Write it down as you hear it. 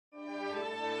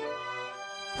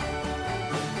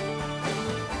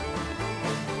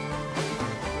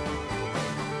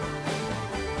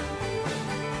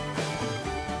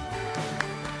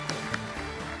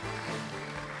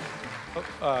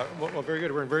Well, very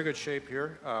good. We're in very good shape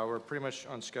here. We're pretty much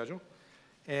on schedule.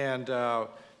 And now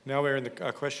we're in the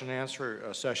question and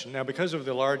answer session. Now, because of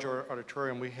the large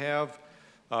auditorium, we have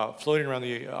floating around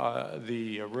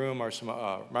the room are some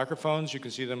microphones. You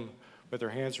can see them with their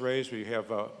hands raised. We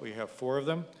have 4 of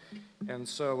them. And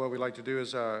so what we'd like to do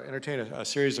is entertain a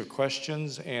series of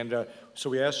questions. And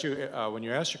so we ask you, when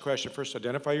you ask your question, first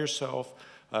identify yourself,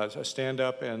 stand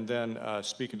up, and then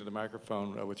speak into the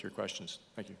microphone with your questions.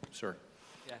 Thank you, sir.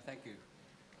 Yeah, thank you.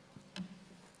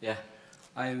 Yeah,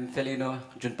 I'm Felino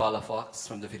Junpala Fox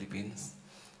from the Philippines.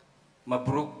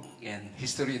 Mabruk and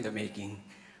history in the making.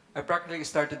 I practically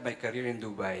started my career in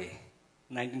Dubai,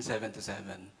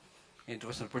 1977. It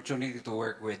was an opportunity to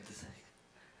work with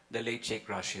the late Sheikh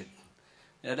Rashid.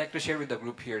 And I'd like to share with the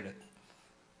group here that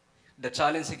the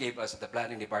challenge he gave us at the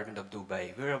planning department of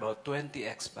Dubai, we were about 20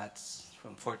 expats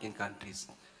from 14 countries.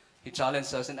 He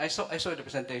challenged us, and I saw the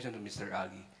presentation of Mr.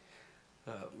 Ali,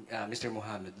 Mr.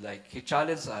 Mohamed. Like, he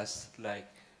challenged us, like,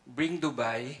 bring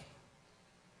Dubai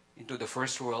into the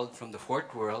first world from the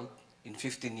fourth world in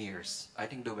 15 years. I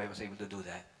think Dubai was able to do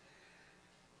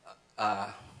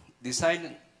that.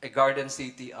 Design a garden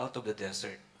city out of the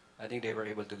desert. I think they were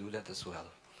able to do that as well.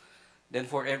 Then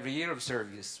for every year of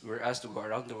service, we were asked to go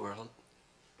around the world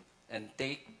and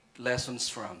take lessons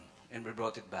from, and we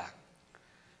brought it back.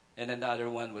 And another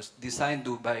one was design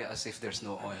Dubai as if there's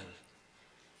no oil.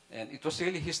 And it was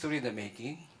really history in the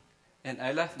making. And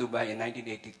I left Dubai in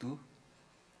 1982,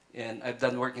 and I've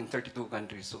done work in 32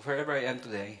 countries. So wherever I am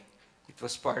today, it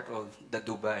was part of the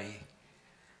Dubai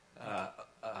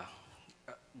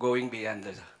going beyond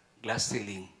the glass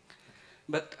ceiling.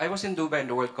 But I was in Dubai in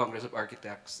the World Congress of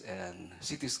Architects and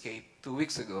Cityscape 2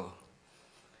 weeks ago.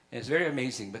 And it's very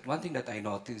amazing, but one thing that I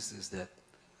noticed is that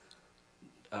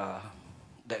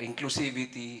the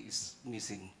inclusivity is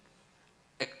missing.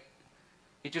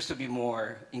 It used to be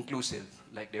more inclusive,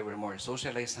 like there were more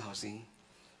socialized housing,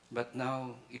 but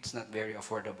now it's not very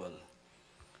affordable.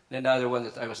 Then the other one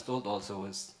that I was told also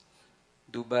was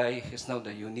Dubai is now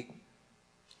the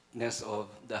uniqueness of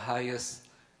the highest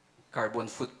carbon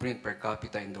footprint per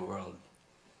capita in the world.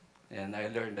 And I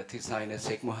learned that His Highness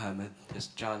Sheikh Mohamed has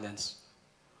challenged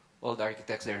all the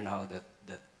architects there now that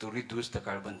to reduce the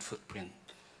carbon footprint.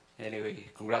 Anyway,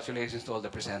 congratulations to all the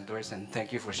presenters, and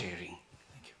thank you for sharing.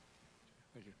 Thank you.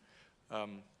 Thank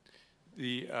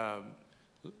you.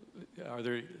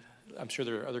 I'm sure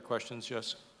there are other questions,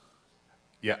 yes?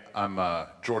 Yeah, I'm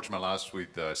George Malas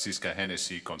with Siska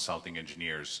Hennessy Consulting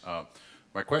Engineers.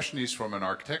 My question is, from an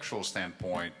architectural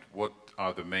standpoint, what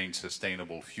are the main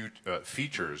sustainable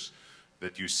features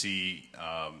that you see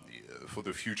for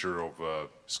the future of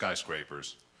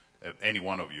skyscrapers? Any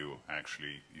one of you,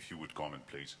 actually, if you would comment,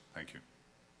 please. Thank you.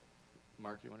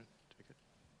 Mark, you want to take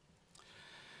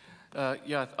it?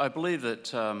 Yeah, I believe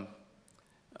that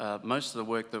most of the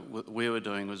work that we were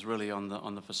doing was really on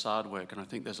the facade work, and I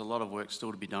think there's a lot of work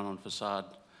still to be done on facade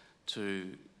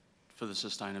for the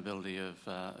sustainability of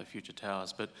future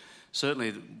towers. But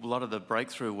certainly a lot of the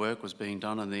breakthrough work was being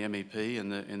done in the MEP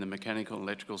and in the mechanical and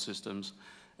electrical systems,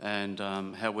 and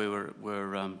how we were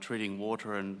treating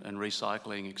water and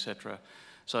recycling, etc.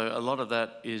 So a lot of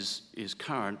that is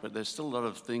current, but there's still a lot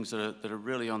of things that are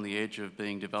really on the edge of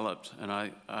being developed, and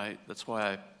that's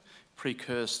why I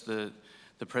precursed the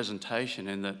presentation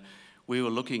in that we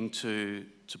were looking to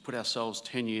put ourselves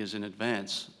 10 years in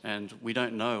advance, and we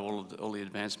don't know all the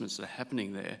advancements that are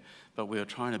happening there, but we are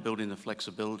trying to build in the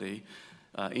flexibility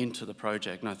into the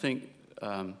project. And I think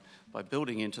by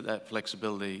building into that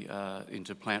flexibility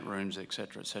into plant rooms, et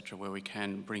cetera, where we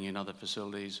can bring in other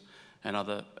facilities and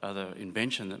other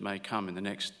invention that may come in the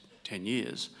next 10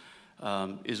 years,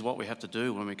 is what we have to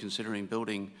do when we're considering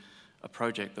building a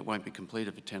project that won't be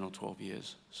completed for 10 or 12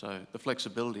 years. So the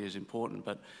flexibility is important,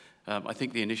 but I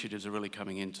think the initiatives are really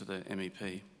coming into the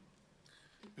MEP.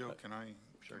 Bill, can I?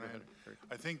 Sure, go ahead.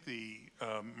 I think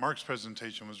Mark's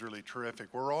presentation was really terrific.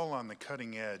 We're all on the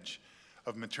cutting edge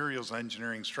of materials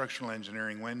engineering, structural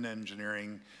engineering, wind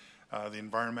engineering, the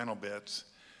environmental bits.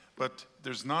 But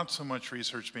there's not so much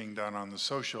research being done on the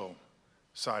social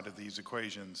side of these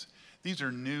equations. These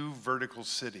are new vertical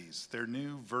cities. They're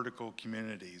new vertical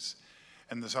communities.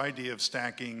 And this idea of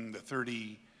stacking the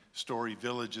 30-story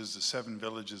villages, the 7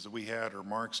 villages that we had, or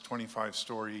Mark's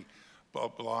 25-story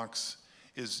blocks,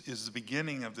 is the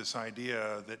beginning of this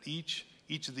idea that each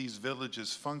of these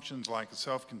villages functions like a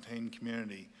self-contained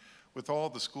community with all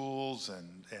the schools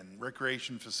and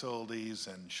recreation facilities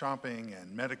and shopping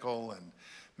and medical and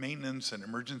maintenance and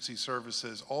emergency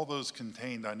services, all those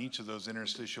contained on each of those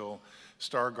interstitial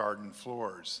star garden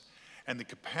floors. And the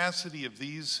capacity of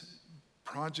these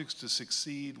projects to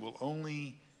succeed will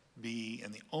only be,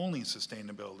 and the only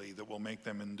sustainability that will make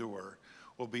them endure,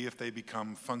 will be if they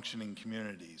become functioning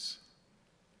communities.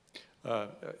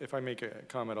 If I make a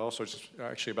comment also, it's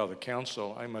actually about the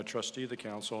council. I'm a trustee of the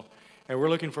council, and we're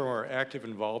looking for more active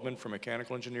involvement from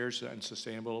mechanical engineers and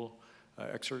sustainable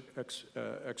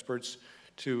experts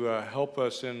to help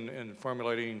us in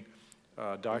formulating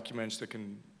documents that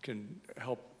can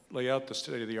help lay out the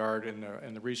state of the art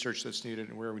and the research that's needed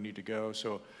and where we need to go.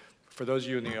 So for those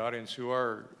of you in the audience who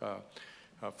are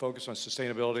focused on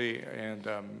sustainability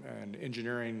and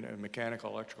engineering and mechanical,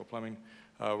 electrical, plumbing,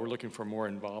 we're looking for more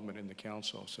involvement in the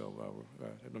council. So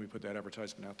let me put that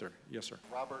advertisement out there. Yes, sir.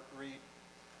 Robert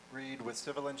Reed with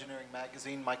Civil Engineering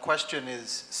Magazine. My question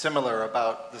is similar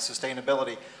about the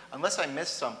sustainability. Unless I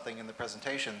missed something in the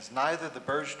presentations, neither the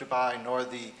Burj Dubai nor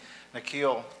the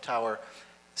Nakheel Tower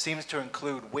seems to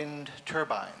include wind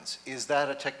turbines. Is that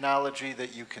a technology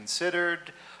that you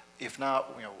considered? If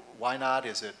not, why not?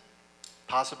 Is it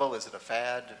possible? Is it a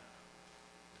fad?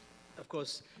 Of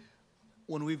course,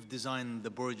 when we've designed the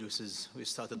Burj, we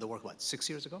started the work, what, 6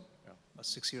 years ago? Yeah. About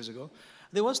 6 years ago.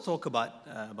 There was talk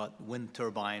about wind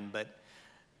turbine, but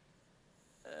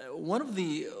one of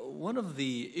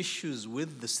the issues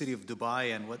with the city of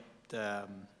Dubai and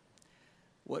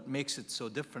what makes it so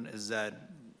different is that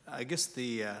I guess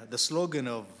the slogan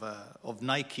of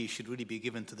Nike should really be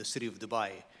given to the city of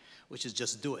Dubai, which is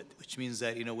just do it, which means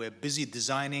that, we're busy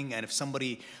designing, and if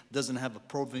somebody doesn't have a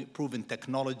proven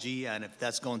technology, and if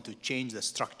that's going to change the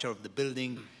structure of the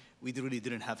building, we really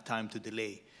didn't have time to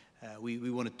delay. We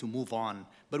wanted to move on.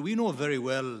 But we know very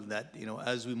well that,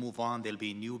 as we move on, there'll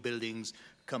be new buildings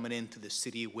coming into the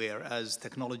city where as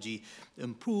technology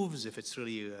improves, if it's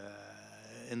really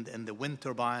in the wind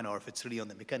turbine or if it's really on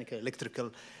the mechanical,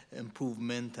 electrical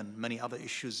improvement and many other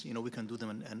issues, we can do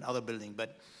them in other buildings.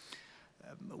 But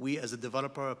we as a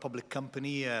developer, a public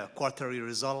company, quarterly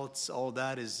results, all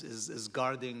that is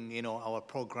guarding, our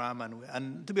program.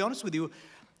 And to be honest with you,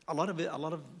 a lot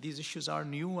of these issues are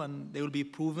new and they will be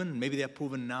proven. Maybe they're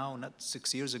proven now, not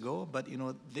 6 years ago, but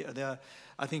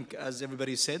I think, as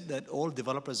everybody said, that all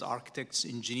developers, architects,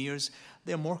 engineers,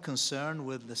 they're more concerned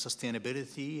with the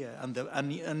sustainability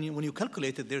and when you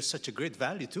calculate it, there's such a great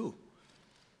value too.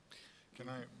 Can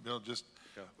I, Bill, just,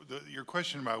 your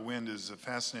question about wind is a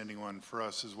fascinating one for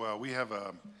us as well. We have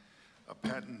a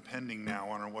patent pending now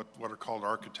on what are called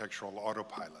architectural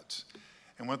autopilots.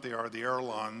 And what they are, the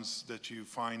ailerons that you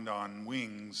find on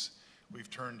wings, we've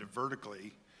turned it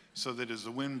vertically so that as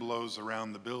the wind blows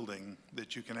around the building,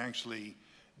 that you can actually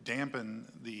dampen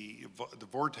the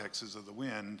vortexes of the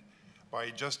wind by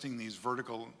adjusting these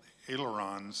vertical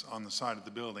ailerons on the side of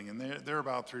the building. And they're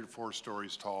about 3 to 4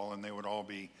 stories tall, and they would all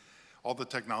the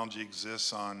technology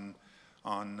exists on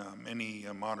any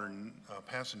modern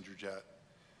passenger jet.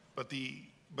 But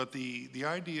the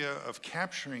idea of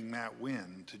capturing that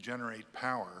wind to generate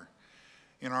power,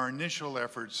 in our initial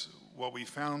efforts, what we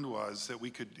found was that we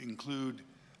could include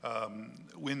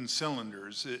wind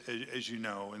cylinders, as you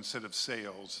know, instead of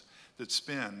sails that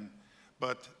spin.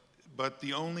 But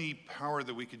the only power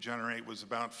that we could generate was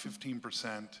about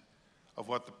 15% of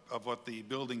what the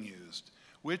building used,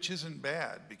 which isn't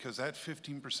bad because that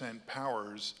 15%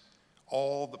 powers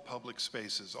all the public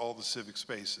spaces, all the civic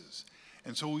spaces.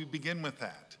 And so we begin with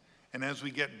that. And as we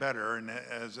get better, and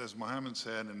as Mohamed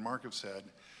said and Mark have said,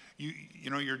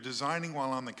 you're designing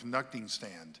while on the conducting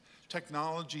stand.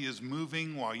 Technology is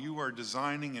moving while you are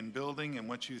designing and building, and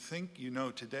what you think you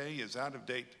know today is out of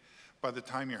date by the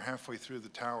time you're halfway through the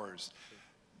towers.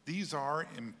 These are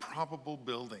improbable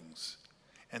buildings,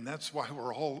 and that's why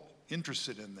we're all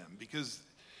interested in them, because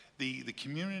the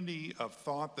community of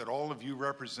thought that all of you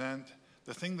represent,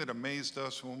 the thing that amazed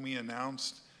us when we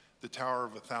announced the Tower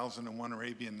of 1001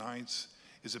 Arabian Nights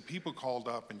is that people called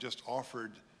up and just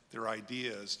offered their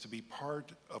ideas to be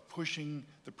part of pushing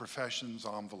the profession's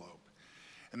envelope.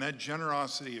 And that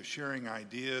generosity of sharing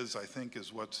ideas, I think,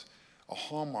 is what's a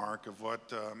hallmark of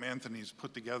what Anthony's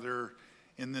put together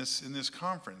in this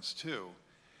conference, too.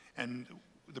 And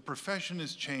the profession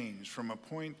has changed from a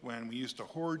point when we used to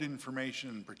hoard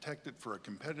information and protect it for a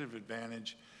competitive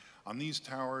advantage. On these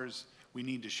towers, we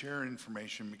need to share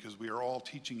information because we are all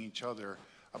teaching each other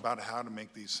about how to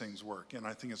make these things work. And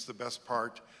I think it's the best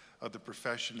part of the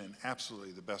profession and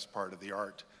absolutely the best part of the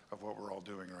art of what we're all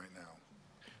doing right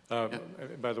now.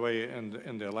 By the way,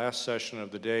 in the last session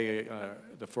of the day,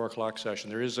 the 4 o'clock session,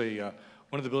 there is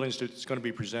one of the buildings that's going to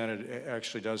be presented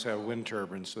actually does have wind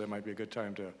turbines, so that might be a good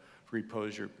time to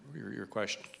repose your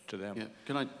question to them. Yeah,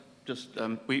 can I just,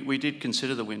 we did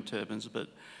consider the wind turbines, but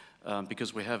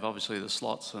because we have obviously the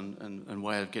slots and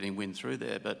way of getting wind through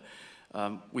there, but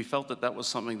we felt that was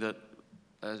something that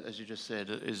as you just said,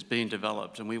 is being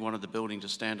developed, and we wanted the building to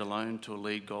stand alone to a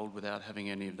LEED Gold without having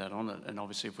any of that on it. And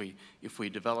obviously, if we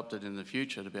developed it in the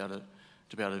future to be able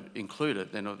to include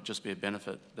it, then it would just be a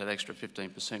benefit. That extra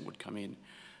 15% would come in.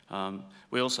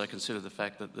 We also consider the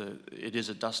fact that it is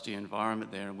a dusty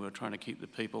environment there, and we're trying to keep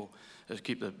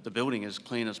the building as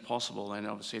clean as possible. And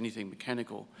obviously, anything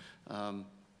mechanical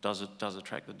does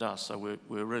attract the dust. So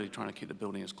we're really trying to keep the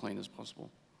building as clean as possible.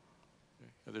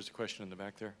 Okay. There's a question in the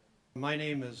back there. My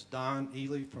name is Don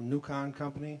Ely from Newcon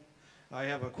Company. I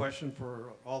have a question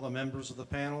for all the members of the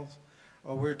panel.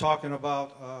 We're talking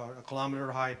about a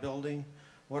kilometer-high building.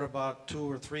 What about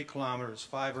 2 or 3 kilometers,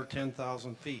 5 or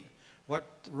 10,000 feet?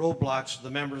 What roadblocks do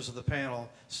the members of the panel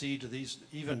see to these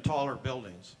even taller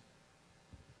buildings?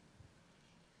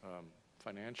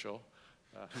 Financial.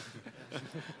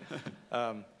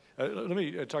 Let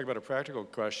me talk about a practical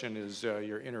question, is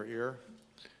your inner ear.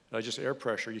 Just air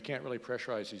pressure. You can't really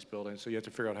pressurize these buildings, so you have to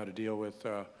figure out how to deal with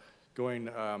going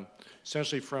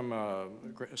essentially from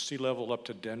sea level up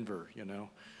to Denver, you know.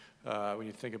 When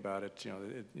you think about it, you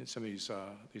know, some of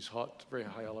these hot, very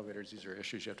high elevators, these are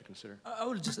issues you have to consider. I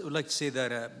would like to say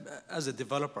that as a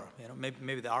developer, you know,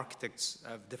 maybe the architects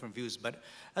have different views, but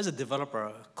as a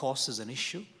developer, cost is an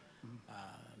issue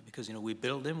because, you know, we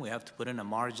build them, we have to put in a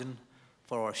margin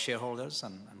for our shareholders,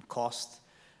 and cost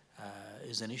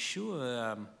is an issue.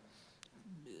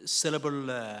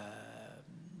 Sellable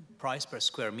price per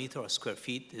square meter or square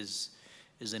feet is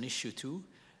an issue too.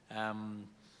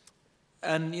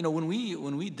 And you know, when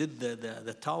we did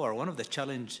the tower, one of the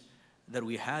challenge that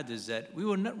we had is that we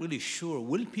were not really sure,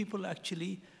 will people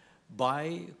actually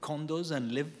buy condos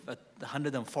and live at the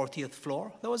 140th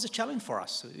floor? That was a challenge for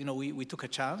us. You know, we took a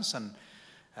chance, and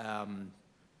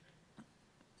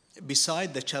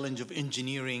beside the challenge of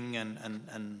engineering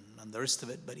and the rest of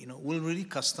it, but you know, will really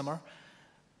customer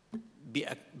be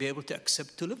able to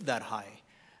accept to live that high?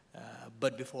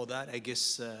 But before that, I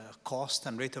guess cost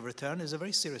and rate of return is a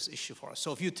very serious issue for us.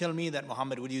 So if you tell me that,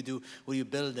 Mohamed, will you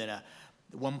build in a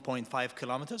 1.5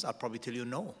 kilometers? I'll probably tell you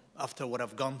no. After what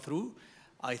I've gone through,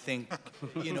 I think,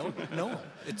 you know, no.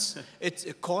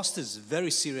 Cost is a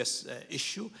very serious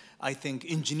issue. I think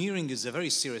engineering is a very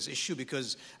serious issue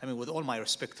because, I mean, with all my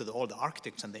respect to all the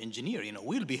architects and the engineer, you know,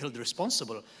 we'll be held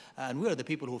responsible, and we are the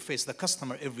people who face the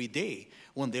customer every day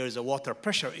when there is a water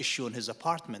pressure issue in his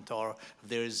apartment, or if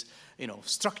there is, you know,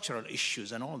 structural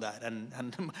issues and all that. And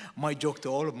my joke to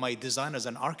all of my designers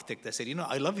and architects, I said, you know,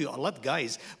 I love you a lot,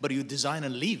 guys, but you design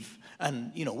and leave.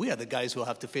 And, you know, we are the guys who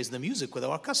have to face the music with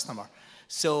our customer.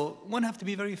 So one have to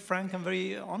be very frank and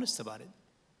very honest about it.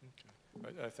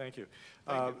 Okay. Thank you.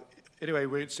 Anyway,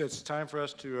 it's time for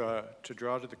us to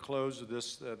draw to the close of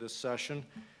this session.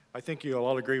 I think you'll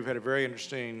all agree we've had a very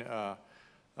interesting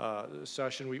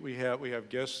session. We have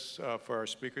guests for our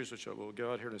speakers, which we'll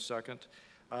go out here in a second.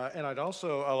 And I'd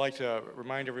like to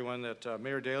remind everyone that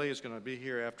Mayor Daley is going to be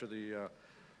here after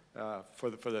for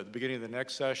the beginning of the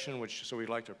next session, so we'd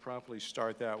like to promptly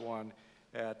start that one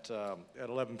at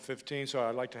 11:15. So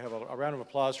I'd like to have a round of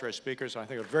applause for our speakers. I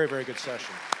think a very, very good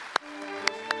session.